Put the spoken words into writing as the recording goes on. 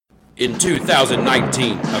In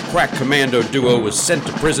 2019, a crack commando duo was sent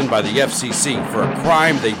to prison by the FCC for a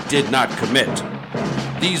crime they did not commit.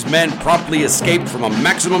 These men promptly escaped from a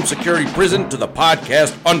maximum security prison to the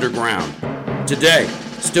podcast underground. Today,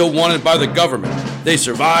 still wanted by the government, they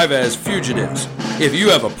survive as fugitives. If you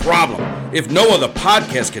have a problem, if no other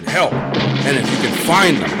podcast can help, and if you can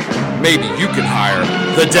find them, maybe you can hire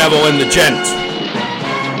the devil and the gent.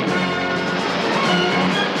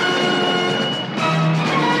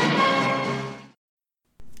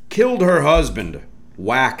 Killed her husband,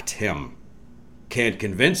 whacked him. Can't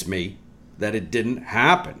convince me that it didn't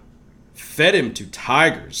happen. Fed him to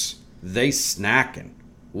tigers. They snacking.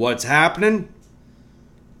 What's happening?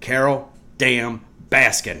 Carol damn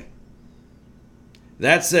Baskin.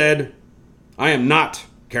 That said, I am not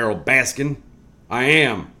Carol Baskin. I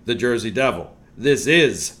am the Jersey Devil. This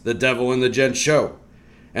is the Devil and the Gent show.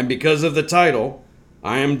 And because of the title,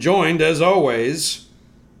 I am joined, as always,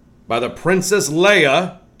 by the Princess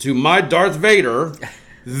Leia to my Darth Vader,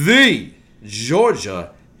 the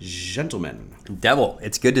Georgia gentleman. Devil,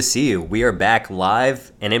 it's good to see you. We are back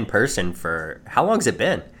live and in person for, how long has it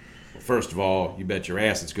been? First of all, you bet your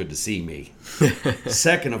ass it's good to see me.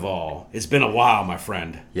 Second of all, it's been a while, my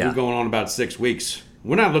friend. Yeah. We're going on about 6 weeks.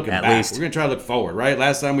 We're not looking At back. least. We're going to try to look forward, right?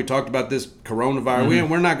 Last time we talked about this coronavirus.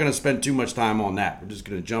 We're not going to spend too much time on that. We're just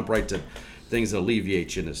going to jump right to things that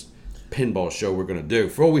alleviate you in this pinball show we're going to do.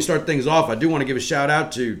 Before we start things off, I do want to give a shout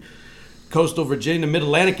out to coastal Virginia,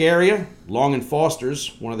 mid-Atlantic area, Long and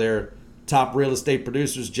Foster's, one of their top real estate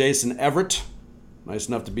producers, Jason Everett. Nice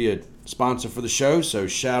enough to be a sponsor for the show, so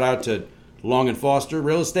shout out to Long and Foster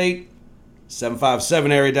Real Estate,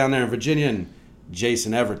 757 area down there in Virginia, and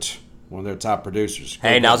Jason Everett, one of their top producers.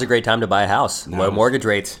 Hey, now's a great time to buy a house. Low mortgage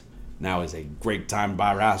rates. Now is a great time to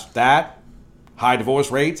buy a house. That, high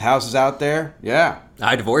divorce rates, houses out there, yeah.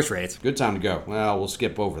 High divorce rates. Good time to go. Well, we'll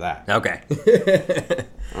skip over that. Okay.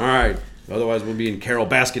 All right. Otherwise, we'll be in Carol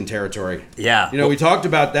Baskin territory. Yeah. You know, we talked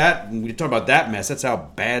about that, and we talked about that mess. That's how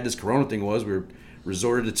bad this corona thing was. We were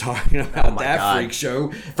resorted to talking about that God. freak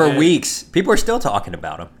show. For weeks. People are still talking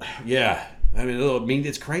about them. Yeah. I mean,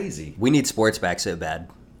 it's crazy. We need sports back so bad.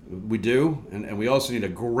 We do, and we also need a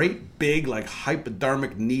great big, like,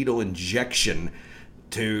 hypodermic needle injection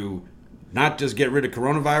to not just get rid of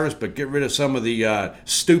coronavirus, but get rid of some of the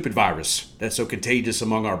stupid virus that's so contagious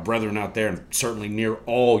among our brethren out there, and certainly near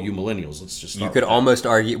all you millennials. Let's just start You could with that. almost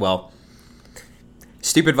argue, well,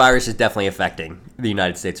 stupid virus is definitely affecting the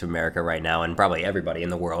United States of America right now, and probably everybody in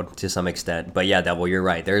the world to some extent. But yeah, Devil, you're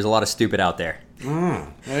right. There's a lot of stupid out there.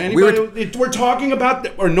 We're talking about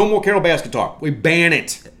or no more Carol Baskin talk. We ban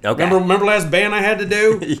it. Okay. Remember last ban I had to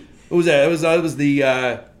do? What was that? It was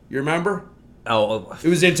the you remember? Oh, It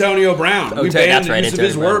was Antonio Brown. We Okay, banned that's the right, use of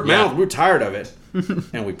his Antonio word Brown, yeah. mouth. We were tired of it,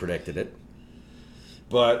 and we predicted it.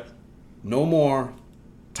 But no more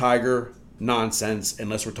Tiger nonsense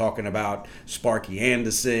unless we're talking about Sparky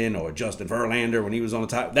Anderson or Justin Verlander when he was on the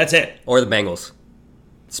top. That's it. or the Bengals.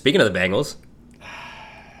 Speaking of the Bengals.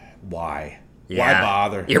 Why? Yeah. Why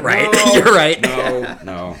bother? You're right. No, You're right.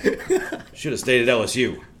 No. Should have stayed at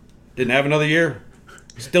LSU. Didn't have another year.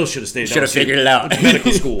 Still should have stayed at LSU. Should have figured it out. Went to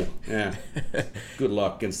medical school. Yeah. Good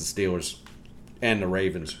luck against the Steelers. And the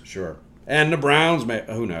Ravens, sure. And the Browns,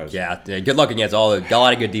 who knows? Yeah, good luck against a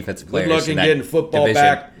lot of good defensive players. Good luck in that getting football division.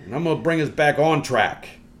 back. And I'm going to bring us back on track.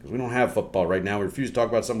 Because we don't have football right now. We refuse to talk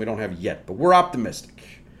about something we don't have yet. But we're optimistic.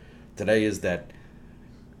 Today is that,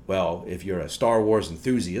 well, if you're a Star Wars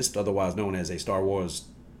enthusiast, otherwise known as a Star Wars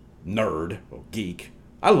nerd or geek,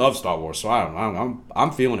 I love Star Wars, so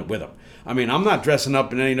I'm feeling it with them. I mean, I'm not dressing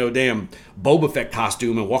up in any damn Boba Fett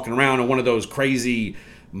costume and walking around in one of those crazy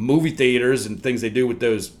movie theaters and things they do with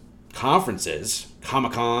those conferences,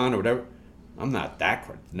 Comic-Con or whatever. I'm not that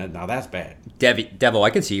crazy. Now that's bad. Devil,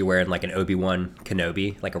 I could see you wearing like an Obi-Wan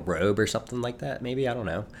Kenobi, like a robe or something like that. Maybe, I don't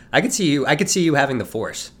know. I could see you having the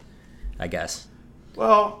Force, I guess.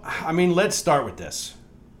 Well, I mean, let's start with this.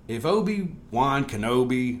 If Obi-Wan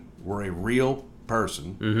Kenobi were a real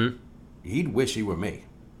person, he'd wish he were me.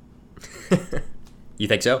 You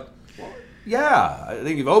think so? Yeah, I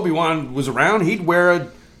think if Obi-Wan was around, he'd wear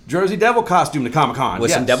a Jersey Devil costume to Comic-Con.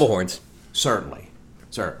 With some devil horns. Certainly.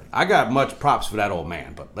 I got much props for that old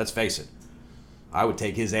man, but let's face it. I would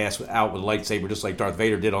take his ass out with a lightsaber just like Darth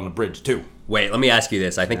Vader did on the bridge, too. Wait, let me ask you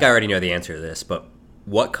this. I think I already know the answer to this, but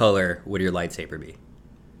what color would your lightsaber be?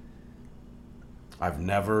 I've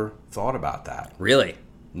never thought about that. Really?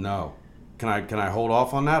 No. Can I hold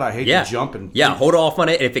off on that? I hate to jump and... Yeah, hold off on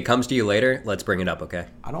it. If it comes to you later, let's bring it up, okay?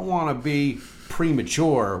 I don't want to be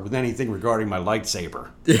premature with anything regarding my lightsaber.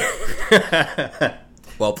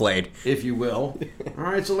 Well played. if you will. All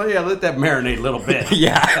right, so let that marinate a little bit.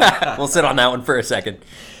 Yeah. We'll sit on that one for a second.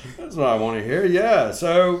 That's what I want to hear. Yeah.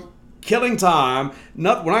 So, Killing Time. We're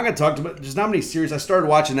not going to talk about. There's not many series. I started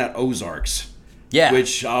watching that Ozarks. Yeah.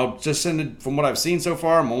 Which I'll just send it from what I've seen so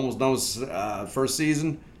far. I'm almost done with first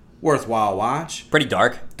season. Worthwhile watch. Pretty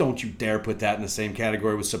dark. Don't you dare put that in the same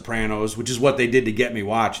category with Sopranos, which is what they did to get me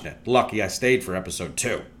watching it. Lucky I stayed for episode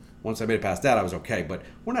 2. Once I made it past that, I was okay. But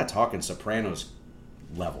we're not talking Sopranos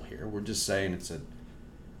level here. We're just saying it's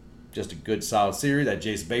just a good, solid series that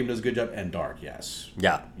Jason Bateman does a good job, and dark. Yes.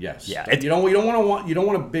 Yeah. Yes. Yeah. You don't want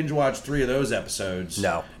to binge watch 3 of those episodes.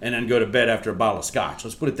 No. And then go to bed after a bottle of scotch.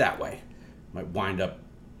 Let's put it that way. Might wind up.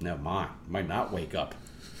 Never mind. Might not wake up.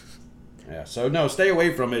 Yeah, so no, stay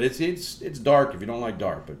away from it. It's dark if you don't like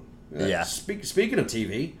dark. But yeah. Speaking of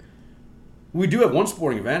TV, we do have one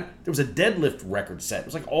sporting event. There was a deadlift record set. It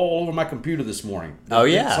was like all over my computer this morning. Oh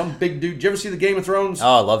yeah, some big dude. Did you ever see the Game of Thrones? Oh,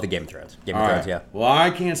 I love the Game of Thrones. Yeah. Well,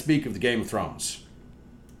 I can't speak of the Game of Thrones.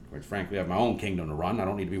 Quite frankly, I have my own kingdom to run. I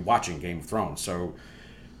don't need to be watching Game of Thrones.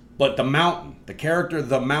 But the Mountain, the character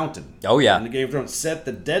The Mountain. Oh yeah. In the Game of Thrones set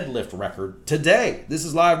the deadlift record today. This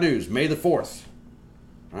is live news, May the 4th.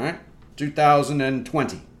 All right.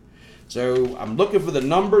 2020. So I'm looking for the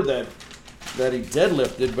number that he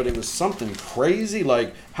deadlifted, but it was something crazy.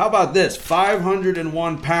 Like, how about this?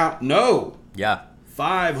 501 pound. No. Yeah.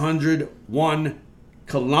 501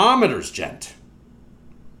 kilometers, Gent.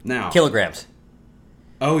 Now. Kilograms.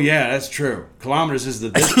 Oh, yeah, that's true. Kilometers is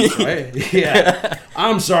the distance, right? Yeah.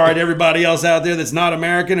 I'm sorry to everybody else out there that's not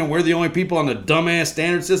American, and we're the only people on the dumbass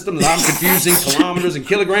standard system that I'm confusing kilometers and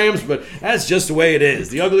kilograms, but that's just the way it is.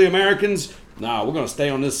 The ugly Americans, nah, we're going to stay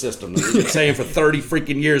on this system. We've been saying for 30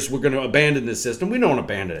 freaking years we're going to abandon this system. We don't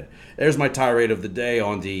abandon it. There's my tirade of the day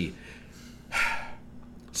on the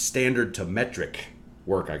standard to metric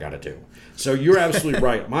work I got to do. So you're absolutely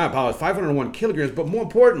right. My apologies. 501 kilograms, but more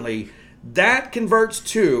importantly, that converts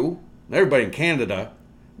to, everybody in Canada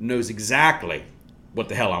knows exactly what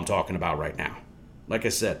the hell I'm talking about right now. Like I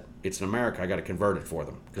said, it's in America. I got to convert it for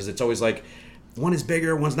them. Because it's always like, one is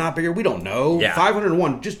bigger, one's not bigger. We don't know. Yeah.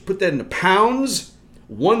 501, just put that into pounds.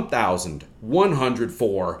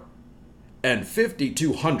 1,104 and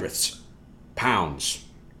 52 hundredths pounds.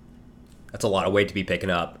 That's a lot of weight to be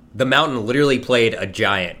picking up. The Mountain literally played a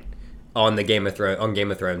giant on Game of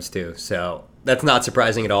Thrones too. So that's not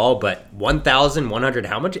surprising at all, but 1,100,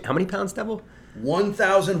 how many pounds, Devil?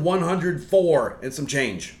 1,104 and some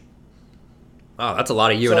change. Oh, that's a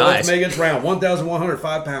lot of you so and I. Let's make it round.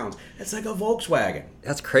 1,105 pounds. That's like a Volkswagen.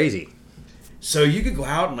 That's crazy. So you could go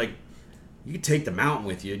out and you could take the Mountain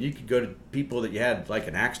with you, and you could go to people that you had like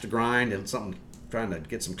an axe to grind and something, trying to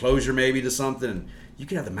get some closure maybe to something, and you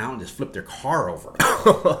could have the Mountain just flip their car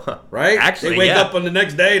over. Right? Actually, they wake up on the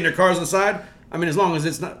next day and their car's on the side. I mean, as long as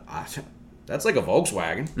it's not... That's like a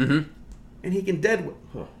Volkswagen. Mm-hmm. And he can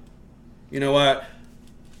You know what?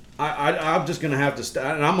 I'm just going to have to...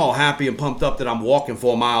 and I'm all happy and pumped up that I'm walking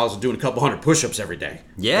 4 miles and doing a couple hundred push-ups every day.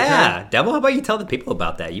 Yeah. Okay? Devil, how about you tell the people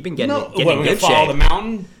about that? You've been getting in I'm going good to follow shape. the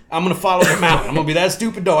Mountain. I'm going to follow the Mountain. I'm going to be that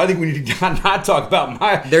stupid, though. I think we need to not talk about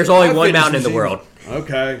my... There's only my one mountain in fitness the world.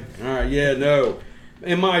 Okay. All right. Yeah, no.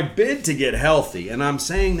 In my bid to get healthy, and I'm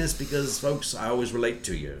saying this because, folks, I always relate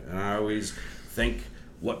to you. And I always think,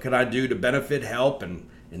 what could I do to benefit, help? And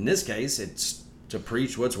in this case, it's to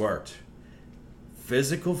preach what's worked.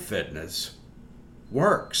 Physical fitness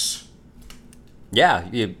works. Yeah.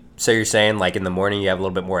 So you're saying like in the morning you have a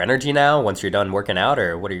little bit more energy now once you're done working out,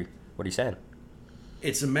 or what are you saying?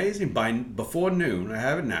 It's amazing. Before noon, I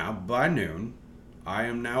have it now. By noon, I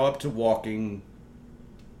am now up to walking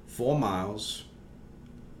 4 miles,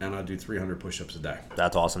 and I do 300 push-ups a day.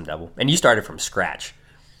 That's awesome, Devil. And you started from scratch.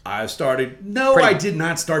 I did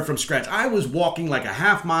not start from scratch. I was walking like a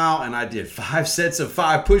half mile, and I did 5 sets of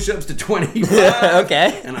 5 push-ups to 25.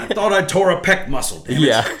 Okay. And I thought I tore a pec muscle. Damn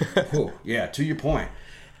Yeah. It. Yeah, to your point.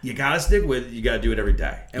 You got to stick with it. You got to do it every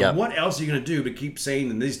day. And Yep. what else are you going to do to keep sane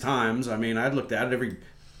in these times? I mean, I looked at every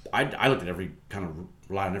kind of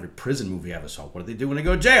relied on every prison movie I ever saw. What do they do when they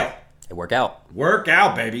go to jail? They work out. Work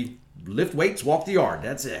out, baby. Lift weights, walk the yard.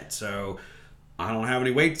 That's it. So I don't have any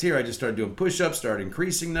weights here. I just started doing push-ups, started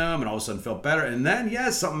increasing them, and all of a sudden felt better. And then,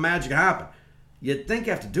 yes, something magic happened. You'd think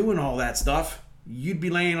after doing all that stuff, you'd be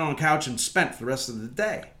laying on a couch and spent for the rest of the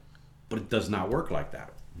day. But it does not work like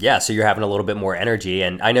that. Yeah, so you're having a little bit more energy,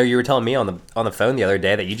 and I know you were telling me on the phone the other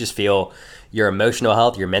day that you just feel your emotional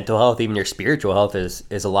health, your mental health, even your spiritual health is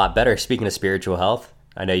a lot better. Speaking of spiritual health,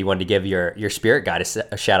 I know you wanted to give your spirit guide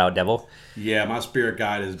a shout out, Devil. Yeah, my spirit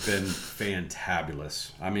guide has been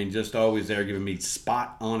fantabulous. I mean, just always there giving me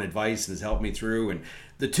spot on advice and has helped me through. And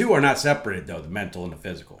The two are not separated, though, the mental and the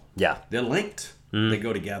physical. Yeah. They're linked. They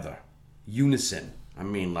go together. Unison. I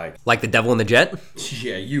mean, like the devil and the Gent?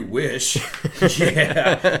 Yeah, you wish.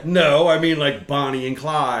 Yeah. No, I mean like Bonnie and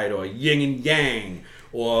Clyde or Yin and Yang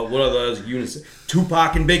or what are those unison?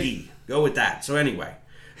 Tupac and Biggie. Go with that. So anyway,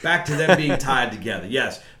 back to them being tied together.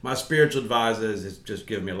 Yes, my spiritual advisor has just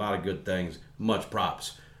given me a lot of good things. Much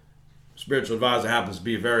props. Spiritual advisor happens to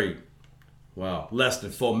be a very, less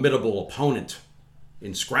than formidable opponent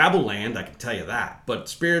in Scrabble land, I can tell you that. But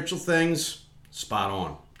spiritual things, spot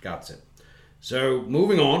on. Got it. So,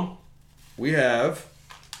 moving on, we have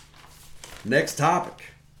next topic,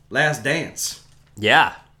 Last Dance.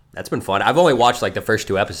 Yeah, that's been fun. I've only watched like the first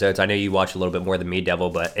 2 episodes. I know you watch a little bit more than me, Devil,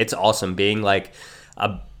 but it's awesome being like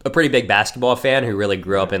a pretty big basketball fan who really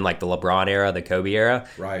grew up in like the LeBron era, the Kobe era.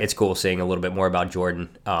 Right. It's cool seeing a little bit more about Jordan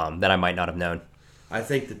that I might not have known. I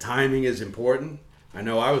think the timing is important. I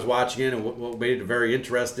know I was watching it, and what made it very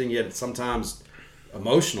interesting, yet sometimes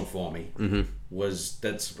emotional for me, was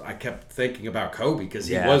I kept thinking about Kobe because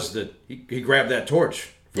he was he grabbed that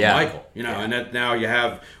torch from Michael, and that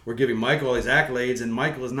now we're giving Michael all these accolades, and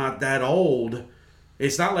Michael is not that old.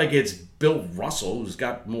 It's not like it's Bill Russell who's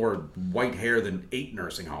got more white hair than 8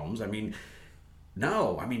 nursing homes. I mean,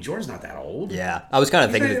 no, Jordan's not that old. Yeah, I was kind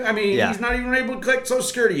of thinking. He's not even able to collect Social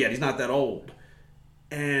Security yet. He's not that old.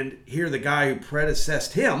 And here, the guy who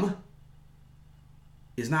predecessed him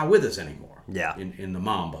is not with us anymore. Yeah, in the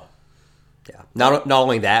Mamba. Yeah, not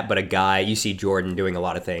only that, but a guy, you see Jordan doing a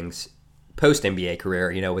lot of things post NBA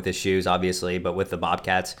career, with his shoes, obviously, but with the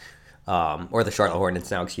Bobcats, or the Charlotte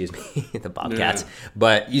Hornets now, excuse me, the Bobcats. Yeah.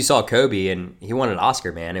 But you saw Kobe, and he won an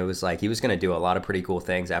Oscar, man. It was like he was going to do a lot of pretty cool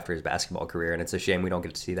things after his basketball career, and it's a shame we don't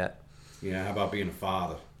get to see that. Yeah, how about being a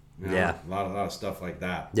father? Yeah. A lot of stuff like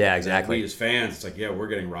that. Yeah, exactly. We as fans, it's like, we're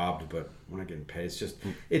getting robbed, but we're not getting paid. It's just,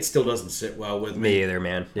 it still doesn't sit well with me. Me either,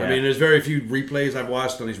 man. Yeah. There's very few replays I've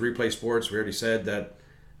watched on these replay sports. We already said that,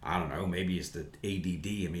 I don't know, maybe it's the ADD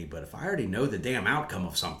in me, but if I already know the damn outcome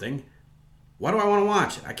of something, why do I want to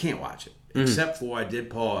watch it? I can't watch it. Except for I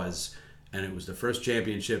did pause, and it was the first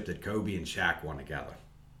championship that Kobe and Shaq won together.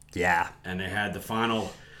 Yeah. And they had the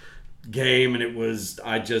final game, and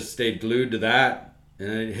I just stayed glued to that. And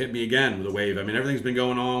it hit me again with a wave. Everything's been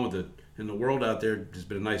going on in the world out there. There's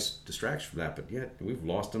been a nice distraction from that, but yet we've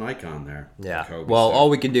lost an icon there. Yeah. All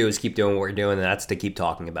we can do is keep doing what we're doing, and that's to keep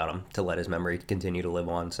talking about him to let his memory continue to live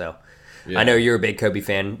on. So, I know you're a big Kobe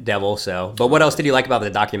fan, Devil. So, but what else did you like about the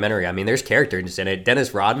documentary? There's characters in it.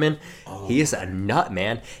 Dennis Rodman, he is a nut,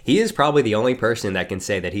 man. He is probably the only person that can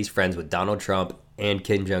say that he's friends with Donald Trump and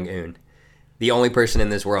Kim Jong-un. The only person in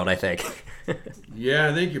this world, I think. Yeah,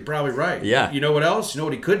 I think you're probably right. Yeah. You know what else? You know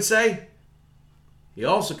what he could say? He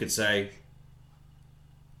also could say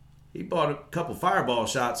he bought a couple fireball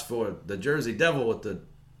shots for the Jersey Devil at the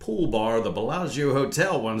pool bar of the Bellagio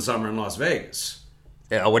Hotel one summer in Las Vegas.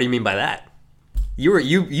 Yeah, what do you mean by that?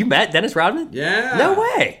 You met Dennis Rodman? Yeah. No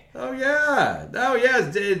way. Oh, yeah.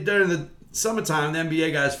 During the summertime, the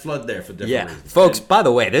NBA guys flood there for different reasons. Folks, by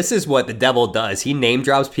the way, this is what the Devil does. He name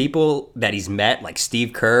drops people that he's met, like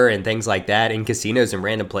Steve Kerr and things like that, in casinos and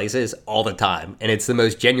random places all the time. And it's the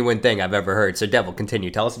most genuine thing I've ever heard. So, Devil, continue.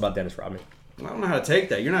 Tell us about Dennis Rodman. I don't know how to take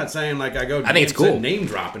that. You're not saying like I go. I think it's cool. Name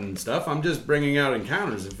dropping and stuff. I'm just bringing out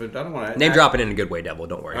encounters. I don't want to name dropping in a good way, Devil.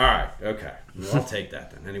 Don't worry. All right. Okay. Well, I'll take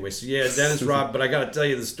that then. Anyway, so Dennis Rodman. But I got to tell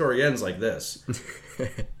you, the story ends like this.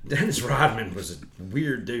 Dennis Rodman was a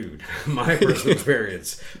weird dude. My personal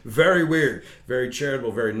experience. Very weird. Very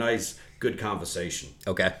charitable. Very nice. Good conversation.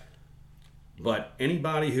 Okay. But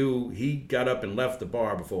anybody who he got up and left the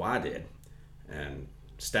bar before I did, and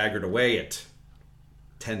staggered away at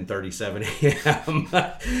 10:37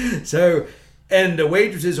 a.m. So, and the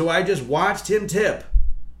waitresses who I just watched him tip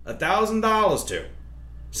 $1,000 to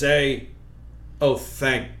say, "Oh,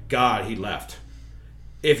 thank God he left."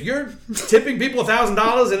 If you're tipping people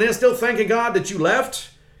 $1,000 and they're still thanking God that you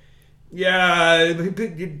left,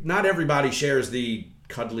 not everybody shares the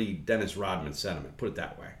cuddly Dennis Rodman sentiment. Put it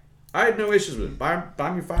that way. I had no issues with it.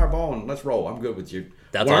 Buy me Fireball and let's roll. I'm good with you.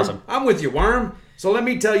 That's Worm, awesome. I'm with you, Worm. So let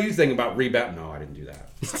me tell you a thing about rebound. No, I didn't do that.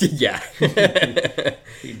 Yeah.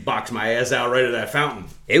 He boxed my ass out right at that fountain.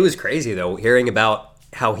 It was crazy, though, hearing about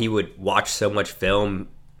how he would watch so much film,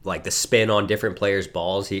 like the spin on different players'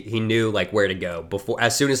 balls. He knew, like, where to go.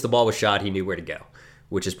 As soon as the ball was shot, he knew where to go,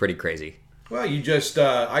 which is pretty crazy. Well, you just,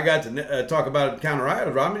 I got to talk about Encounter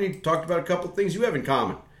Rodman. You talked about a couple of things you have in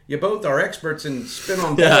common. You both are experts in spin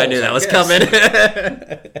on balls. Yeah, I knew that was coming.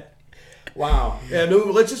 Wow. Yeah, no,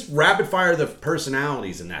 let's just rapid fire the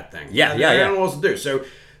personalities in that thing. Yeah. I don't know what else to do. So,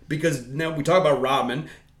 because now we talk about Rodman,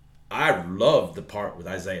 I loved the part with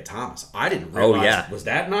Isaiah Thomas. I didn't realize. Oh, yeah. Was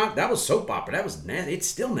that not? That was soap opera. That was nasty. It's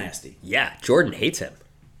still nasty. Yeah, Jordan hates him.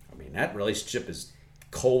 I mean, that relationship is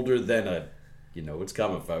colder than a, you know what's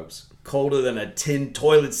coming, folks. Colder than a tin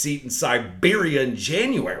toilet seat in Siberia in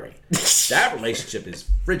January. That relationship is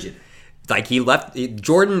frigid. Like, he left.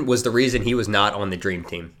 Jordan was the reason he was not on the Dream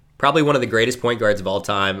Team. Probably one of the greatest point guards of all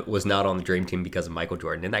time was not on the Dream Team because of Michael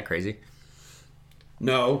Jordan. Isn't that crazy?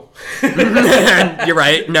 No. You're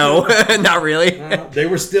right. No, not really. They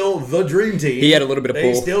were still the Dream Team. He had a little bit of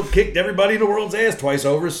They pull. still kicked everybody in the world's ass twice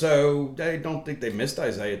over, so I don't think they missed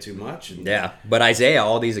Isaiah too much. And, Yeah, but Isaiah,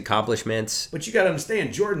 all these accomplishments. But you got to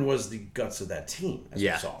understand, Jordan was the guts of that team, as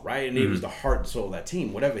Yeah. we saw, right? And he was the heart and soul of that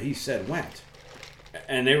team. Whatever he said went.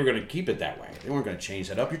 And they were going to keep it that way. They weren't going to change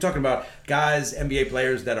that up. You're talking about guys, NBA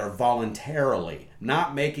players that are voluntarily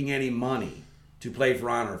not making any money to play for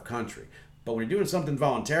honor of country. But when you're doing something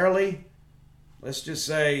voluntarily, let's just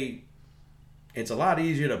say it's a lot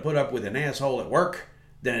easier to put up with an asshole at work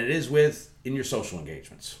than it is with in your social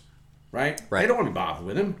engagements, right? Right. They don't want to be bothered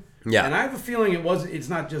with him. Yeah. And I have a feeling it's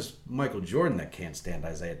not just Michael Jordan that can't stand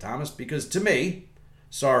Isaiah Thomas, because to me,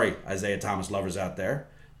 sorry, Isaiah Thomas lovers out there,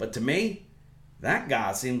 but to me, that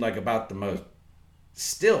guy seemed like about the most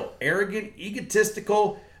still arrogant,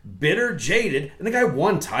 egotistical, bitter, jaded, and the guy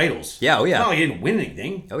won titles. Yeah, oh yeah. It's not like he didn't win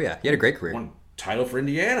anything. Oh yeah, he had a great career. Won title for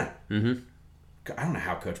Indiana. Mm-hmm. I don't know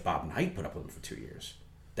how Coach Bob Knight put up with him for 2 years.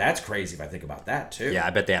 That's crazy if I think about that too. Yeah, I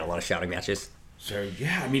bet they had a lot of shouting matches. So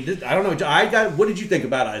yeah, I mean, I don't know. What did you think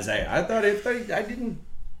about Isaiah? I didn't.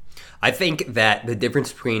 I think that the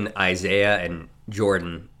difference between Isaiah and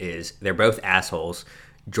Jordan is they're both assholes.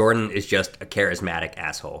 Jordan is just a charismatic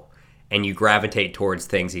asshole, and you gravitate towards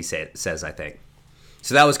things he says, I think.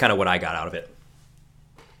 So that was kind of what I got out of it.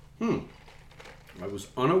 I was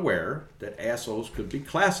unaware that assholes could be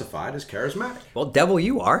classified as charismatic. Well, devil,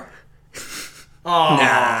 you are.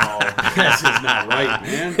 Oh, this is not right,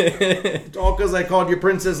 man. It's all because I called you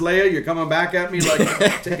Princess Leia. You're coming back at me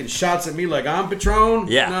like taking shots at me like I'm Patron.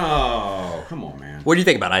 Yeah. No, come on, man. What do you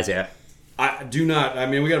think about Isaiah? I do not. I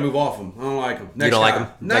mean, we got to move off him. I don't like him. Next You don't guy. like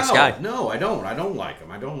him? No, Next guy? No, I don't. I don't like him.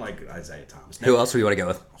 I don't like Isaiah Thomas. Who else do you want to go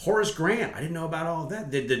with? Horace Grant. I didn't know about all that.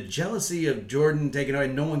 The jealousy of Jordan taking away,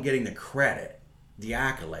 no one getting the credit, the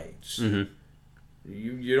accolades. Mm-hmm.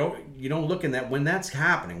 You don't look in that when that's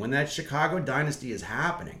happening, when that Chicago dynasty is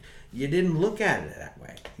happening. You didn't look at it that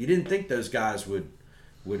way. You didn't think those guys would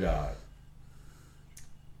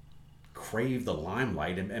crave the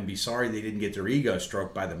limelight and be sorry they didn't get their ego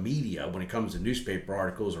stroked by the media when it comes to newspaper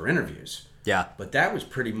articles or interviews. Yeah. But that was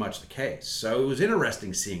pretty much the case. So it was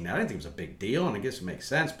interesting seeing that. I didn't think it was a big deal, and I guess it makes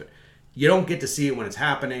sense, but you don't get to see it when it's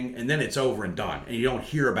happening, and then it's over and done. And you don't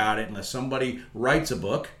hear about it unless somebody writes a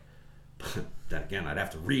book. Then again, I'd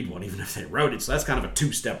have to read one even if they wrote it, so that's kind of a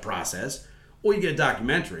two-step process. Or you get a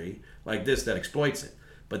documentary like this that exploits it.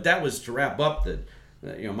 But that was to wrap up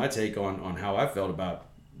my take on how I felt about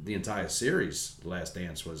the entire series. The Last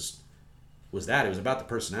Dance was that it was about the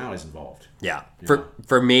personalities involved. Yeah.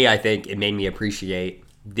 For me, I think it made me appreciate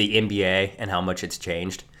the NBA and how much it's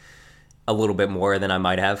changed a little bit more than I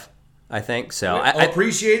might have, I think. So I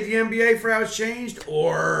appreciate the NBA for how it's changed,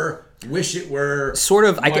 or wish it were sort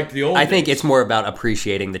of like the old I think days? it's more about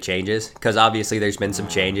appreciating the changes, because obviously there's been some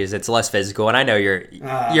changes. It's less physical, and I know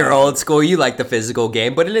you're old school. You like the physical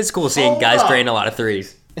game, but it is cool seeing guys drain a lot of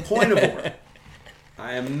threes. Point of order.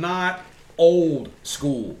 I am not old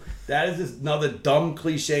school. That is just another dumb,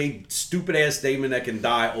 cliche, stupid-ass statement that can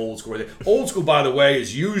die old school. Old school, by the way,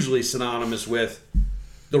 is usually synonymous with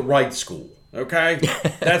the right school, okay?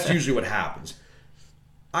 That's usually what happens.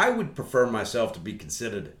 I would prefer myself to be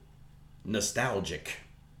considered nostalgic.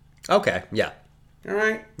 Okay, yeah. All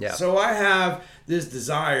right? Yeah. So I have this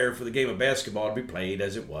desire for the game of basketball to be played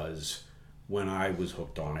as it was when I was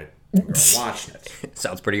hooked on it and watching it.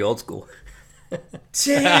 Sounds pretty old school.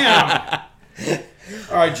 Damn!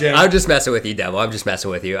 All right, Jen. I'm just messing with you, Devil. I'm just messing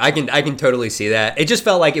with you. I can totally see that. It just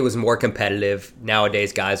felt like it was more competitive.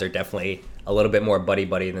 Nowadays, guys are definitely a little bit more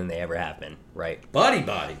buddy-buddy than they ever have been, right?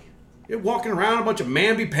 Buddy. You're walking around a bunch of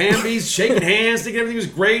mamby-pambies, shaking hands, thinking everything was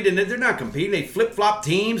great, and they're not competing. They flip-flop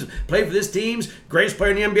teams, play for this team's greatest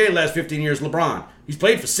player in the NBA the last 15 years, LeBron. He's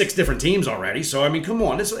played for 6 different teams already, so, I mean, come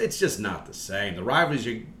on. It's just not the same. The rivalries,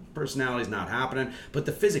 your personality's not happening, but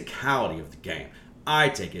the physicality of the game, I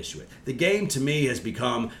take issue with. The game, to me, has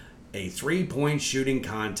become a 3-point shooting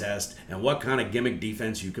contest and what kind of gimmick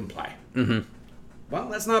defense you can play. Mm-hmm. Well,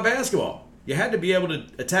 that's not basketball. You had to be able to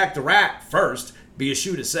attack the rack first, be a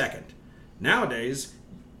shooter second. Nowadays,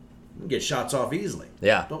 you can get shots off easily.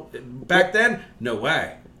 Yeah. Back then, no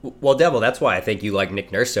way. Well, Devil, that's why I think you like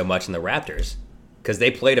Nick Nurse so much in the Raptors. because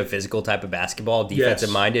they played a physical type of basketball, defensive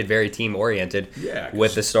minded, very team oriented. Yeah,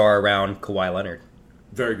 with the star around Kawhi Leonard.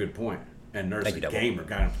 Very good point. And Nurse, the gamer,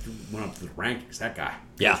 went up to the rankings. That guy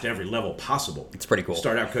coached every level possible. It's pretty cool.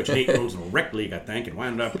 Started out coaching 8 rows in a rec league, I think, and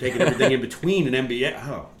wound up taking everything in between an NBA.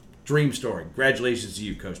 Oh, dream story. Congratulations to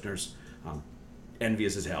you, Coach Nurse.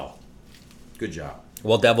 Envious as hell. Good job.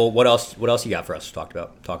 Well, Devil, what else you got for us to talk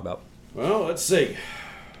about? Well, let's see.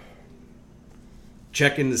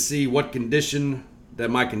 Checking to see what condition that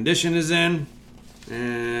my condition is in.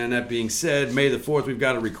 And that being said, May the 4th, we've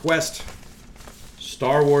got a request.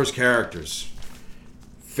 Star Wars characters.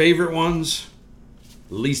 Favorite ones,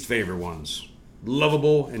 least favorite ones.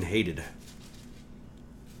 Lovable and hated.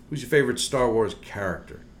 Who's your favorite Star Wars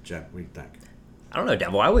character, Jen? What do you think? I don't know,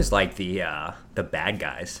 Devil. I always like the bad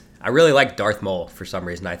guys. I really like Darth Maul for some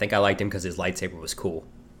reason. I think I liked him because his lightsaber was cool.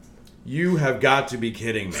 You have got to be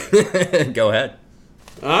kidding me. Go ahead.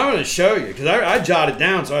 I'm going to show you, because I jotted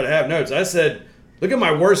down so I'd have notes. I said, look at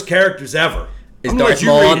my worst characters ever. Is Darth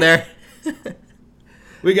Maul on there?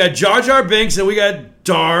 We got Jar Jar Binks and we got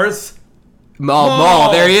Darth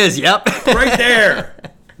Maul. There he is, yep. Right there.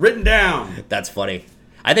 Written down. That's funny.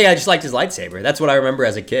 I think I just liked his lightsaber. That's what I remember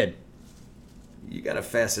as a kid. You got a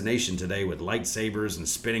fascination today with lightsabers and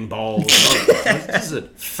spinning balls. This is a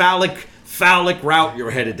phallic route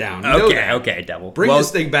you're headed down. Okay, Devil. Bring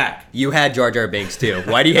this thing back. You had Jar Jar Binks, too.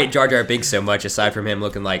 Why do you hate Jar Jar Binks so much, aside from him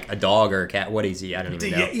looking like a dog or a cat? What is he? I don't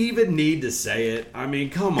even know. Do you even need to say it? I mean,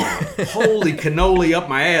 come on. Holy cannoli up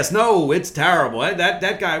my ass. No, it's terrible.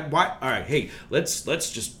 That guy, why? All right, hey, let's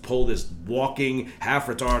just pull this walking,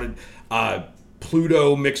 half-retarded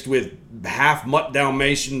Pluto mixed with half mutt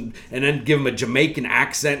Dalmatian and then give him a Jamaican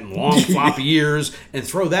accent and long floppy ears and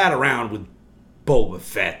throw that around with Boba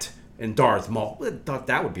Fett and Darth Maul. I thought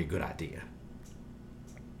that would be a good idea.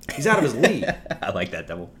 He's out of his league. I like that,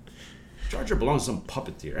 Devil. Jar Jar belongs to some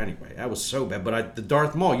puppeteer anyway. That was so bad. But the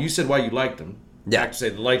Darth Maul, you said why you liked him. Yeah. I have to say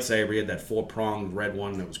the lightsaber, he had that 4-pronged red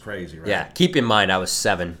one that was crazy, right? Yeah. Keep in mind, I was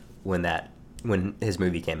 7 when his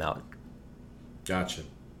movie came out. Gotcha.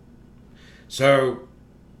 So,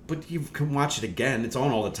 but you can watch it again. It's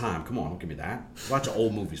on all the time. Come on, don't give me that. Watch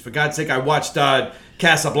old movies. For God's sake, I watched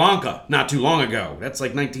Casablanca not too long ago. That's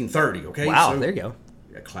like 1930, okay? Wow, there you go.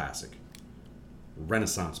 Yeah, classic.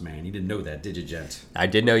 Renaissance man. You didn't know that, did you, Gent? I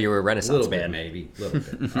did know you were a Renaissance man. Maybe. A little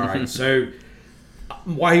bit. All right, so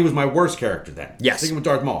why he was my worst character then? Yes. Sticking with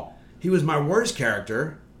Darth Maul. He was my worst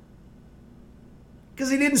character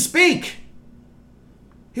because he didn't speak.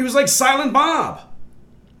 He was like Silent Bob.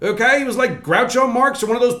 Okay? He was like Groucho Marx or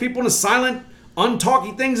one of those people in the silent,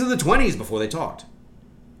 untalky things of the 20s before they talked.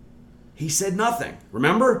 He said nothing.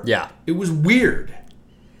 Remember? Yeah. It was weird.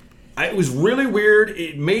 It was really weird.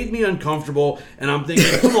 It made me uncomfortable. And I'm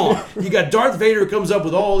thinking, come on. You got Darth Vader who comes up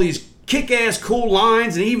with all these kick-ass cool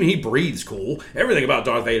lines. And even he breathes cool. Everything about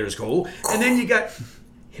Darth Vader is cool. And then you got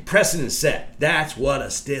precedent set. That's what a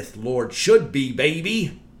Sith Lord should be,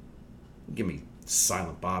 baby. Give me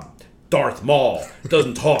Silent Bob. Darth Maul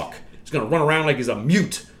doesn't talk. He's going to run around like he's a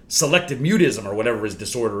mute. Selective mutism or whatever his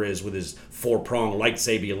disorder is with his 4-pronged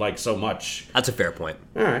lightsaber you like so much. That's a fair point.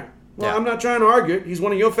 All right. Well, Yeah. I'm not trying to argue it. He's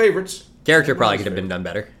one of your favorites. Character probably could have been done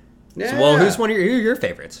better. Yeah. So, well, who's who are your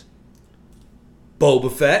favorites?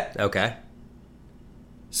 Boba Fett. Okay.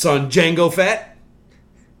 Son Jango Fett.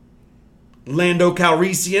 Lando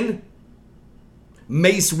Calrissian.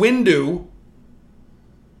 Mace Windu.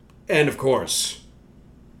 And, of course,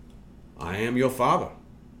 I am your father.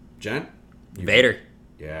 Gent? Vader.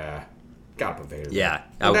 Yeah. Gotta put Vader. Yeah.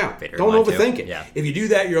 Now, Vader don't mine too. overthink it. Yeah. If you do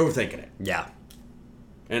that, you're overthinking it. Yeah.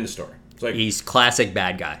 End of story. It's like He's classic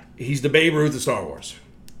bad guy. he's the Babe Ruth of Star Wars.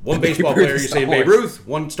 One Babe baseball Ruth player, of you Star say Babe Wars. Ruth.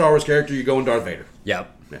 One Star Wars character, you go in Darth Vader.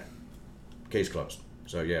 Yep. Yeah. Case closed.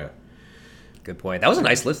 So, yeah. Good point. That was a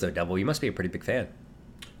nice list, though, Devil. You must be a pretty big fan.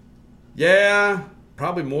 Yeah,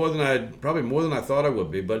 probably more than I thought I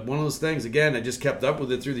would be. But one of those things, again, I just kept up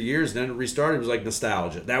with it through the years, and then it restarted. It was like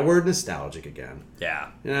nostalgia. That word, nostalgic, again.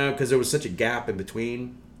 Yeah. You know, because there was such a gap in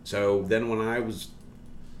between. So then when I was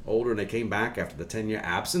older and they came back after the 10-year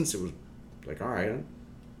absence, it was like, all right, let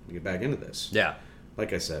me get back into this. Yeah.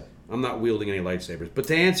 Like I said, I'm not wielding any lightsabers. But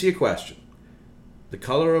to answer your question, the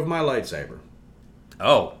color of my lightsaber,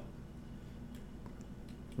 Oh.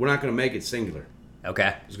 we're not going to make it singular.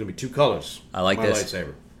 Okay. There's going to be 2 colors. I like my this.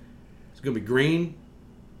 lightsaber. It's going to be green,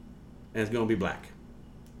 and it's going to be black.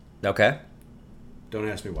 Okay. Don't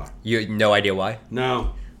ask me why. You no idea why?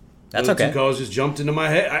 No. That's Those okay. 2 colors just jumped into my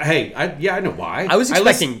head. I know why. I was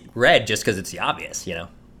expecting red just because it's the obvious, you know?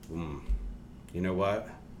 You know what?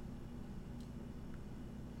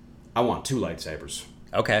 I want 2 lightsabers.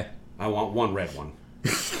 Okay. I want one red one.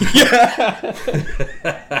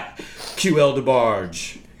 QL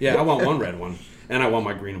DeBarge. Yeah, I want one red one. And I want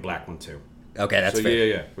my green and black one, too. Okay, that's so, fair.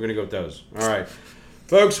 Yeah. We're going to go with those. All right.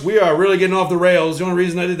 Folks, we are really getting off the rails. The only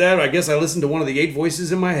reason I did that, I guess I listened to one of the 8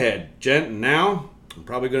 voices in my head. Gent, and now I'm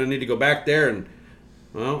probably going to need to go back there and,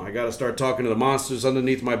 well, I got to start talking to the monsters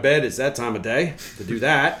underneath my bed. It's that time of day to do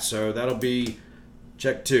that. So that'll be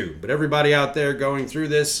check 2. But everybody out there going through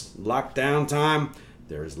this lockdown time,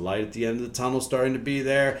 there is light at the end of the tunnel starting to be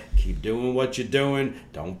there. Keep doing what you're doing.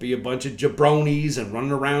 Don't be a bunch of jabronis and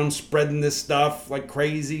running around spreading this stuff like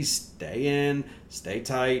crazy. Stay in. Stay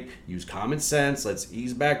tight. Use common sense. Let's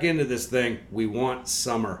ease back into this thing. We want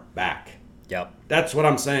summer back. Yep. That's what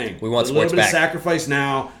I'm saying. We want a sports little bit back. of sacrifice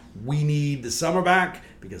now. We need the summer back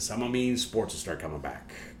because summer means sports will start coming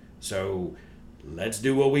back. So let's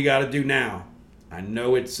do what we got to do now. I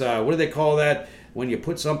know it's, what do they call that? When you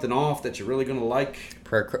put something off that you're really going to like?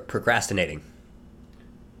 Procrastinating.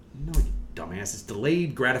 No, you dumbass. It's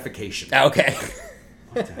delayed gratification. Okay.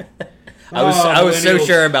 I was so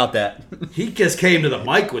sure about that. He just came to the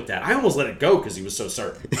mic with that. I almost let it go because he was so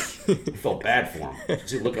certain. I felt bad for him. You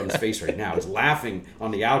see the look on his face right now. He's laughing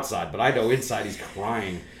on the outside, but I know inside he's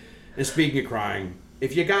crying. And speaking of crying,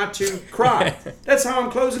 if you got to, cry. That's how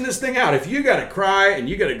I'm closing this thing out. If you got to cry and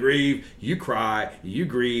you got to grieve, you cry, you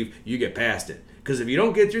grieve, you get past it. Because if you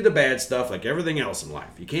don't get through the bad stuff, like everything else in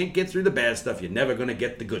life, you can't get through the bad stuff, you're never going to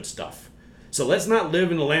get the good stuff. So let's not live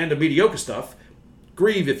in the land of mediocre stuff.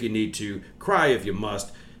 Grieve if you need to. Cry if you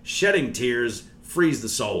must. Shedding tears frees the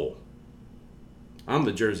soul. I'm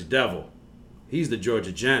the Jersey Devil. He's the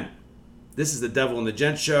Georgia Gent. This is the Devil and the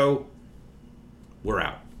Gent Show. We're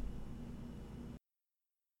out.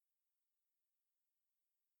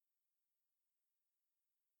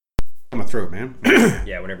 My throat, man.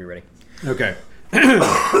 Yeah, whenever you're ready. Okay. All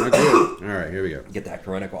right, here we go. Get that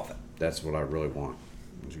Corona cough. That's what I really want.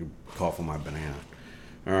 Cough on my banana.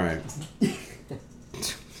 All right.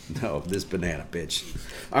 No, this banana, bitch.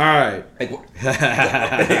 All right. What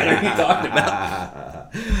are you talking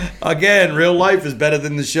about? Again, real life is better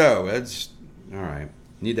than the show. That's all right. You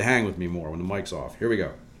need to hang with me more when the mic's off. Here we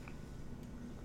go.